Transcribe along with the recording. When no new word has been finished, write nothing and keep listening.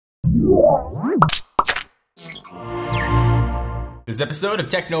This episode of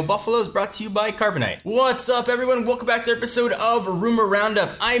Techno Buffalo is brought to you by Carbonite. What's up, everyone? Welcome back to the episode of Rumor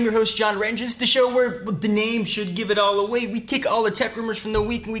Roundup. I am your host, John Rangers, the show where the name should give it all away. We take all the tech rumors from the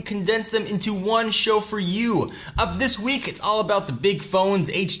week and we condense them into one show for you. Up this week, it's all about the big phones,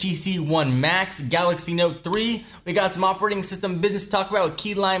 HTC One Max, Galaxy Note 3. We got some operating system business to talk about with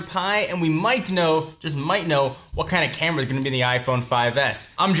Key Lime Pie, and we might know, just might know, what kind of camera is going to be in the iPhone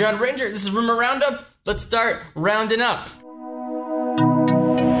 5S. I'm John Ranger. This is Rumor Roundup. Let's start rounding up.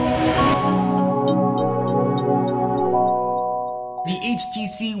 The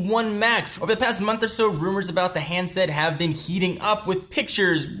HTC One Max. Over the past month or so, rumors about the handset have been heating up with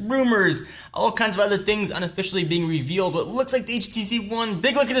pictures, rumors, all kinds of other things unofficially being revealed. But it looks like the HTC One,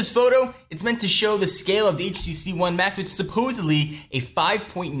 take a look at this photo. It's meant to show the scale of the HTC One Max, which is supposedly a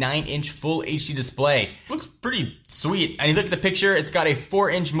 5.9-inch full HD display. Looks pretty sweet. And you look at the picture, it's got a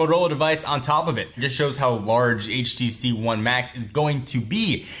 4-inch Motorola device on top of it. It just shows how large HTC One Max is going to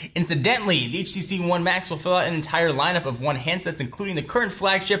be. Incidentally, the HTC One Max will fill out an entire lineup of One handsets, including the current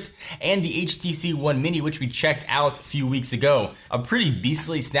flagship and the HTC One Mini, which we checked out a few weeks ago. A pretty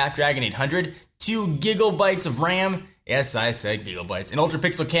beastly Snapdragon 800, 2 gigabytes of RAM, yes, I said gigabytes, an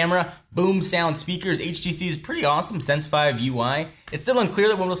ultra-pixel camera, boom sound speakers. HTC is pretty awesome, Sense 5 UI. It's still unclear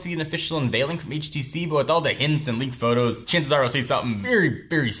that when we'll see an official unveiling from HTC, but with all the hints and leaked photos, chances are we'll see something very,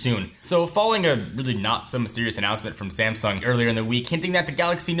 very soon. So following a really not so mysterious announcement from Samsung earlier in the week, hinting that the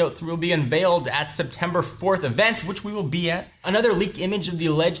Galaxy Note 3 will be unveiled at September 4th event, which we will be at, another leaked image of the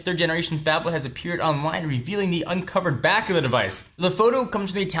alleged third-generation phablet has appeared online, revealing the uncovered back of the device. The photo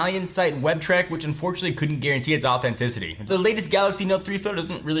comes from the Italian site WebTrek, which unfortunately couldn't guarantee its authenticity. The latest Galaxy Note 3 photo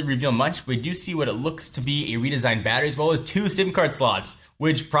doesn't really reveal much, but we do see what it looks to be a redesigned battery as well as 2 SIM card slots,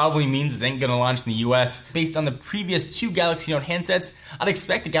 which probably means this ain't gonna launch in the US. Based on the previous 2 Galaxy Note handsets, I'd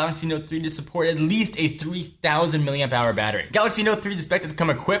expect the Galaxy Note 3 to support at least a 3,000 mAh battery. Galaxy Note 3 is expected to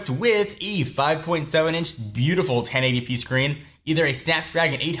come equipped with a 5.7-inch beautiful 1080p screen, either a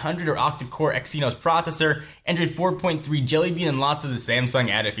Snapdragon 800 or octa-core Exynos processor, Android 4.3 Jelly Bean, and lots of the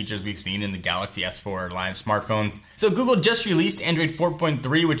Samsung added features we've seen in the Galaxy S4 line of smartphones. So Google just released Android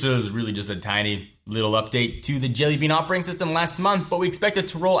 4.3, which is really just a tiny little update to the Jelly Bean operating system last month, but we expect it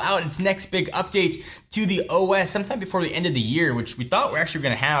to roll out its next big update to the OS sometime before the end of the year, which we thought we're actually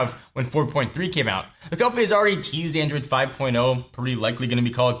going to have when 4.3 came out. The company has already teased Android 5.0, pretty likely going to be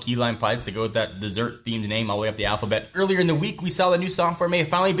called Key Lime Pie to go with that dessert-themed name all the way up the alphabet. Earlier in the week, we saw the new software may have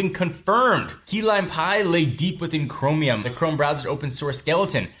finally been confirmed. Key Lime Pie lay deep within Chromium, the Chrome browser's open source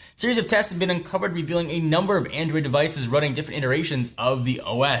skeleton. Series of tests have been uncovered revealing a number of Android devices running different iterations of the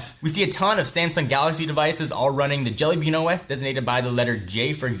OS. We see a ton of Samsung Galaxy devices all running the Jelly Bean OS, designated by the letter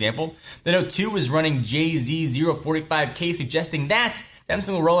J, for example. The Note 2 is running JZ045K, suggesting that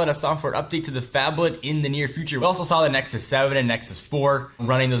Samsung will roll out a software update to the phablet in the near future. We also saw the Nexus 7 and Nexus 4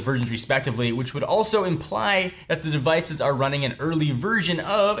 running those versions respectively, which would also imply that the devices are running an early version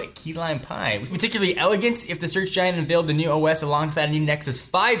of Key Lime Pie. It was particularly elegant if the search giant unveiled the new OS alongside a new Nexus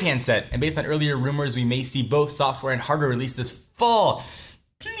 5 handset, and based on earlier rumors, we may see both software and hardware released this fall.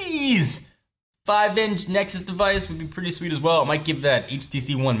 Please! 5-inch Nexus device would be pretty sweet as well. It might give that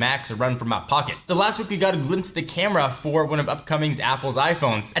HTC One Max a run from my pocket. So last week we got a glimpse of the camera for one of upcoming Apple's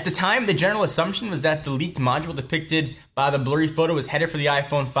iPhones. At the time, the general assumption was that the leaked module depicted by the blurry photo was headed for the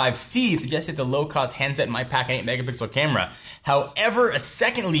iPhone 5C, suggesting the low-cost handset might pack an 8-megapixel camera. However, a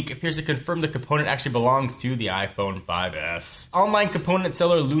second leak appears to confirm the component actually belongs to the iPhone 5S. Online component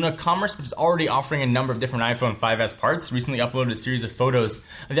seller Luna Commerce, which is already offering a number of different iPhone 5S parts, recently uploaded a series of photos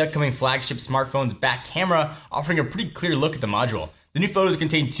of the upcoming flagship smartphone's back camera, offering a pretty clear look at the module. The new photos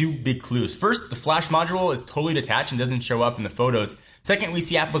contain 2 big clues. First, the flash module is totally detached and doesn't show up in the photos. Second, we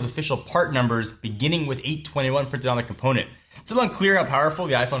see Apple's official part numbers beginning with 821 printed on the component. It's still unclear how powerful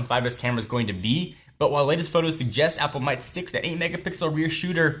the iPhone 5S camera is going to be, but while latest photos suggest Apple might stick with that 8-megapixel rear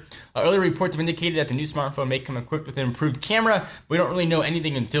shooter, earlier reports have indicated that the new smartphone may come equipped with an improved camera. We don't really know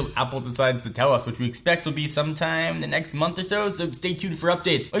anything until Apple decides to tell us, which we expect will be sometime in the next month or so stay tuned for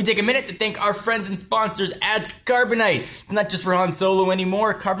updates. Let me take a minute to thank our friends and sponsors at Carbonite. It's not just for Han Solo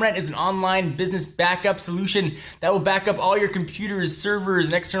anymore. Carbonite is an online business backup solution that will back up all your computers, servers,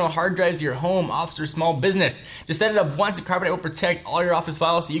 and external hard drives to your home, office, or small business. Just set it up once, and Carbonite will protect all your office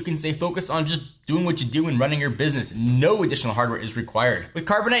files so you can stay focused on just doing what you do and running your business. No additional hardware is required. With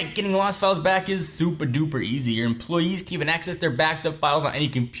Carbonite, getting lost files back is super duper easy. Your employees can even access their backed up files on any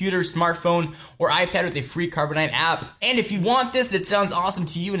computer, smartphone, or iPad with a free Carbonite app. And if you want this, that sounds awesome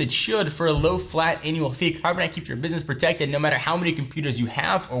to you, and it should, for a low flat annual fee, Carbonite keeps your business protected no matter how many computers you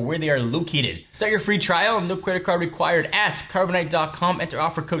have or where they are located. Start your free trial, no credit card required, at Carbonite.com. Enter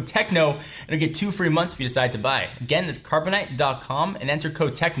offer code TECHNO and you'll get 2 free months if you decide to buy. Again, that's Carbonite.com and enter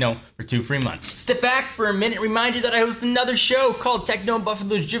code TECHNO for 2 free months. Step back for a minute, remind you that I host another show called Techno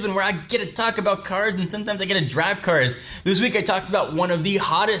Buffalo's Driven, where I get to talk about cars and sometimes I get to drive cars. This week I talked about one of the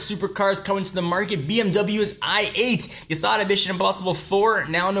hottest supercars coming to the market, BMW's i8. You saw it at Mission Impossible 4.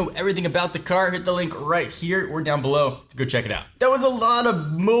 Now know everything about the car. Hit the link right here or down below to go check it out. That was a lot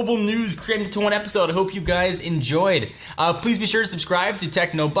of mobile news crammed into one episode. I hope you guys enjoyed. Please be sure to subscribe to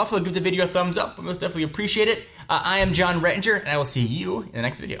Techno Buffalo. Give the video a thumbs up. I most definitely appreciate it. I am John Rettinger, and I will see you in the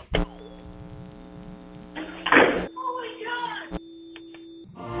next video.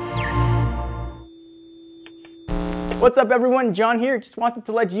 What's up everyone, John here. Just wanted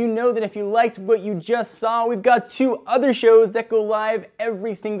to let you know that if you liked what you just saw, we've got 2 other shows that go live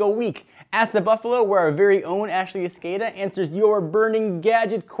every single week. Ask the Buffalo, where our very own Ashley Escada answers your burning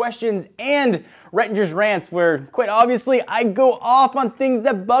gadget questions, and Rettinger's Rants, where, quite obviously, I go off on things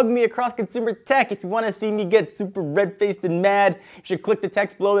that bug me across consumer tech. If you want to see me get super red-faced and mad, you should click the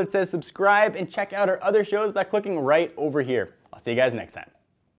text below that says subscribe and check out our other shows by clicking right over here. I'll see you guys next time.